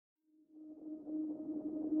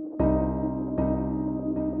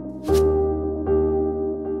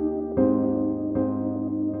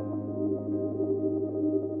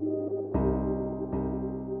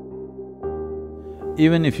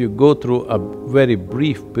Even if you go through a very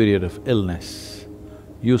brief period of illness,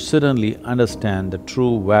 you suddenly understand the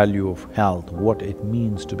true value of health, what it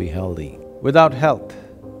means to be healthy. Without health,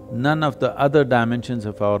 none of the other dimensions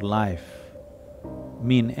of our life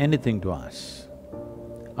mean anything to us.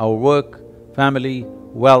 Our work, family,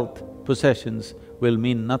 wealth, possessions will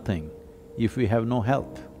mean nothing if we have no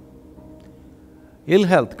health. Ill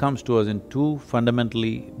health comes to us in two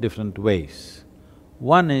fundamentally different ways.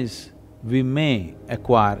 One is we may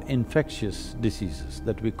acquire infectious diseases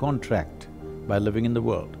that we contract by living in the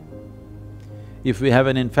world. If we have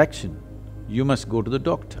an infection, you must go to the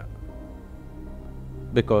doctor,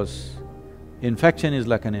 because infection is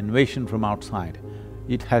like an invasion from outside.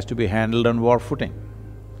 It has to be handled on war footing.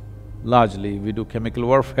 Largely, we do chemical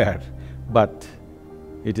warfare, but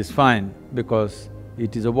it is fine because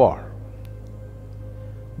it is a war.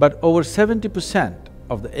 But over 70%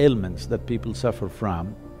 of the ailments that people suffer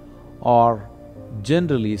from are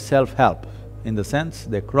generally self-help, in the sense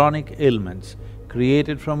they're chronic ailments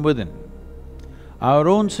created from within. Our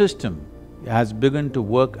own system has begun to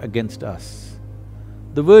work against us.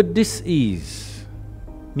 The word dis-ease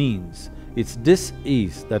means, it's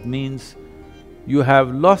dis-ease, that means you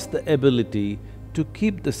have lost the ability to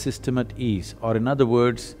keep the system at ease, or in other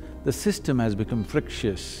words, the system has become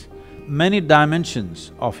frictious. Many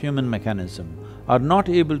dimensions of human mechanism are not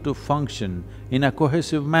able to function in a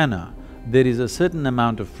cohesive manner. There is a certain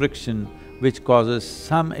amount of friction which causes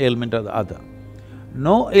some ailment or the other.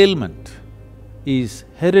 No ailment is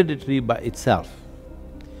hereditary by itself.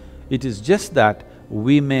 It is just that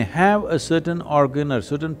we may have a certain organ or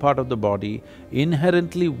certain part of the body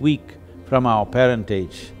inherently weak from our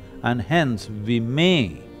parentage, and hence we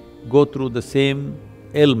may go through the same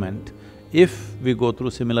ailment if we go through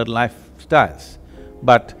similar lifestyles.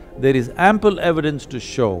 But there is ample evidence to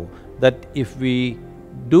show that if we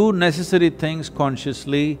do necessary things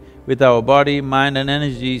consciously with our body, mind and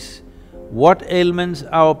energies, what ailments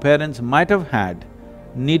our parents might have had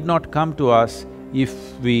need not come to us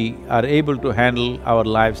if we are able to handle our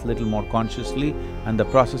lives little more consciously, and the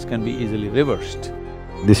process can be easily reversed.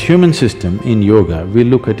 This human system in yoga, we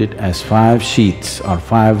look at it as 5 sheaths or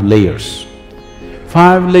 5 layers.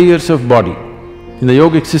 5 layers of body. In the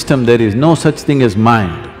yogic system, there is no such thing as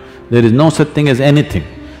mind, there is no such thing as anything.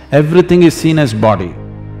 Everything is seen as body.